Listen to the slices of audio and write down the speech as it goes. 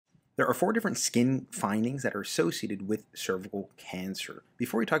There are 4 different skin findings that are associated with cervical cancer.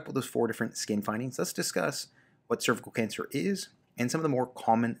 Before we talk about those 4 different skin findings, let's discuss what cervical cancer is and some of the more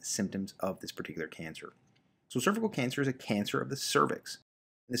common symptoms of this particular cancer. So cervical cancer is a cancer of the cervix.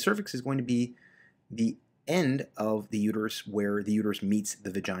 And the cervix is going to be the end of the uterus where the uterus meets the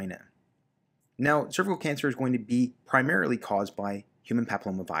vagina. Now, cervical cancer is going to be primarily caused by human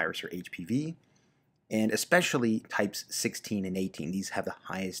papillomavirus or HPV, and especially types 16 and 18. These have the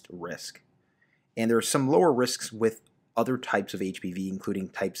highest risk. And there are some lower risks with other types of HPV, including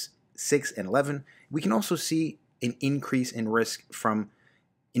types 6 and 11. We can also see an increase in risk from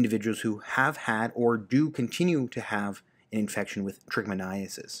individuals who have had or do continue to have an infection with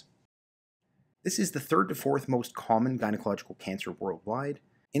trichomoniasis. This is the 3rd to 4th most common gynecological cancer worldwide.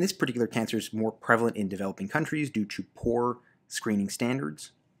 And this particular cancer is more prevalent in developing countries due to poor screening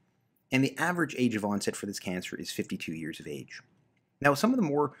standards. And the average age of onset for this cancer is 52 years of age. Now, some of the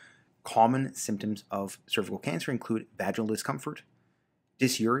more common symptoms of cervical cancer include vaginal discomfort,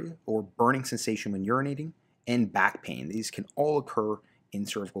 dysuria or burning sensation when urinating, and back pain. These can all occur in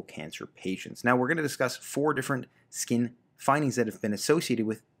cervical cancer patients. Now, we're going to discuss 4 different skin findings that have been associated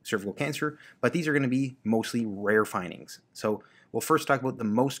with cervical cancer, but these are going to be mostly rare findings. So we'll first talk about the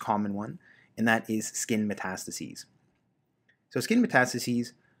most common one, and that is skin metastases. So skin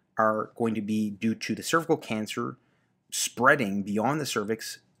metastases are going to be due to the cervical cancer spreading beyond the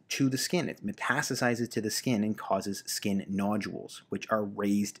cervix to the skin. It metastasizes to the skin and causes skin nodules, which are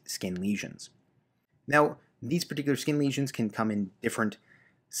raised skin lesions. Now, these particular skin lesions can come in different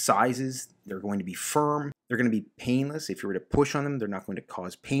sizes. They're going to be firm. They're going to be painless. If you were to push on them, they're not going to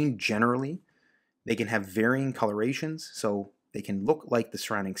cause pain generally. They can have varying colorations, so they can look like the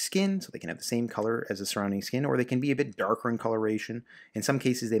surrounding skin, so they can have the same color as the surrounding skin, or they can be a bit darker in coloration. In some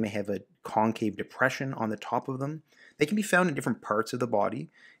cases, they may have a concave depression on the top of them. They can be found in different parts of the body,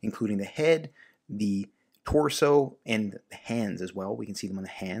 including the head, the torso, and the hands as well. We can see them on the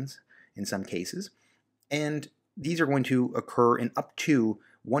hands in some cases. And these are going to occur in up to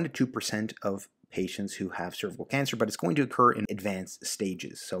 1 to 2% of patients who have cervical cancer, but it's going to occur in advanced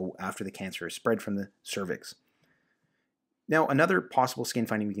stages, so after the cancer is spread from the cervix. Now, another possible skin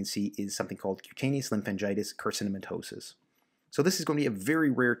finding we can see is something called cutaneous lymphangitis carcinomatosis. So this is going to be a very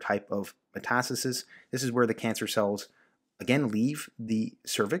rare type of metastasis. This is where the cancer cells, again, leave the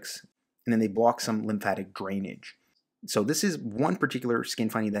cervix, and then they block some lymphatic drainage. So this is one particular skin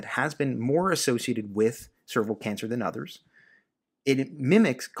finding that has been more associated with cervical cancer than others. It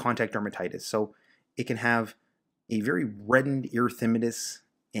mimics contact dermatitis, so it can have a very reddened erythematous,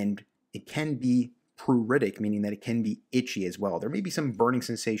 and it can be pruritic, meaning that it can be itchy as well. There may be some burning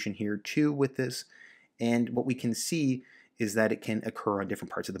sensation here too with this, and what we can see is that it can occur on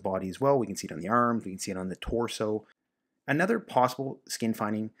different parts of the body as well. We can see it on the arms, we can see it on the torso. Another possible skin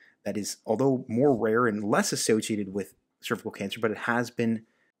finding that is, although more rare and less associated with cervical cancer, but it has been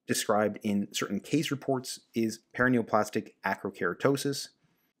described in certain case reports, is paraneoplastic acrokeratosis.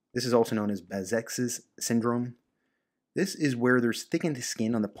 This is also known as Behçet's syndrome. This is where there's thickened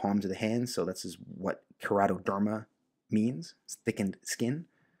skin on the palms of the hands, so this is what keratoderma means, it's thickened skin.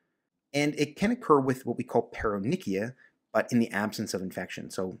 And it can occur with what we call paronychia, but in the absence of infection.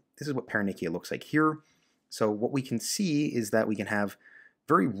 So this is what paronychia looks like here. So what we can see is that we can have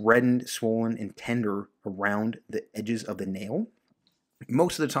very reddened, swollen, and tender around the edges of the nail.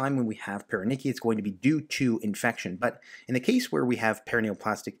 Most of the time when we have paronychia, it's going to be due to infection. But in the case where we have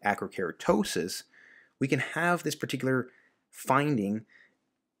paraneoplastic acrokeratosis, we can have this particular finding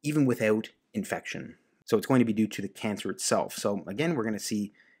even without infection. So it's going to be due to the cancer itself. So again, we're going to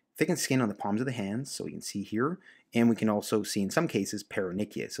see thickened skin on the palms of the hands, so we can see here, and we can also see in some cases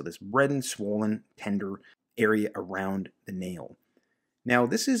paronychia, so this reddened, swollen, tender area around the nail. Now,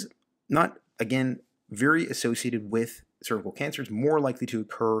 this is not, again, very associated with cervical cancer. It's more likely to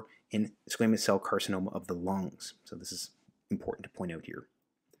occur in squamous cell carcinoma of the lungs. So this is important to point out here.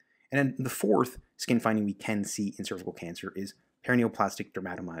 And then the 4th skin finding we can see in cervical cancer is paraneoplastic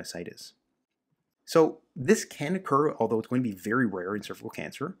dermatomyositis. So this can occur, although it's going to be very rare in cervical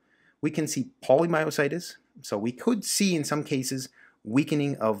cancer. We can see polymyositis. So we could see in some cases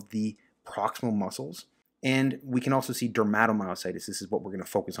weakening of the proximal muscles. And we can also see dermatomyositis. This is what we're going to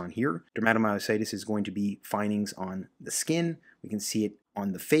focus on here. Dermatomyositis is going to be findings on the skin. We can see it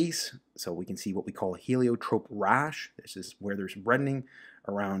on the face. So we can see what we call a heliotrope rash. This is where there's reddening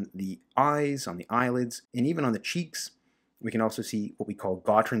around the eyes, on the eyelids, and even on the cheeks. We can also see what we call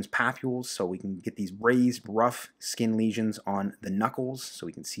Gottron's papules, so we can get these raised, rough skin lesions on the knuckles, so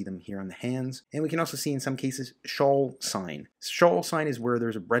we can see them here on the hands. And we can also see in some cases Schall sign. Schall sign is where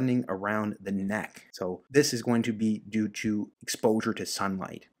there's a reddening around the neck. So this is going to be due to exposure to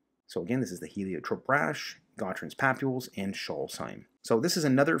sunlight. So again, this is the heliotrope rash, Gottron's papules, and Schalsheim. So this is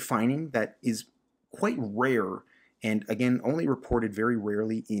another finding that is quite rare and again only reported very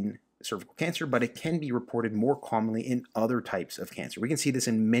rarely in cervical cancer, but it can be reported more commonly in other types of cancer. We can see this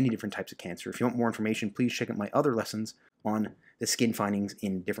in many different types of cancer. If you want more information, please check out my other lessons on the skin findings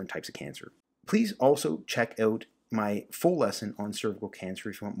in different types of cancer. Please also check out my full lesson on cervical cancer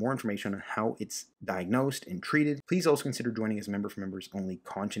if you want more information on how it's diagnosed and treated. Please also consider joining as a member for members only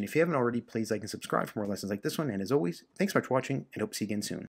content. If you haven't already, please like and subscribe for more lessons like this one. And as always, thanks so much for watching and hope to see you again soon.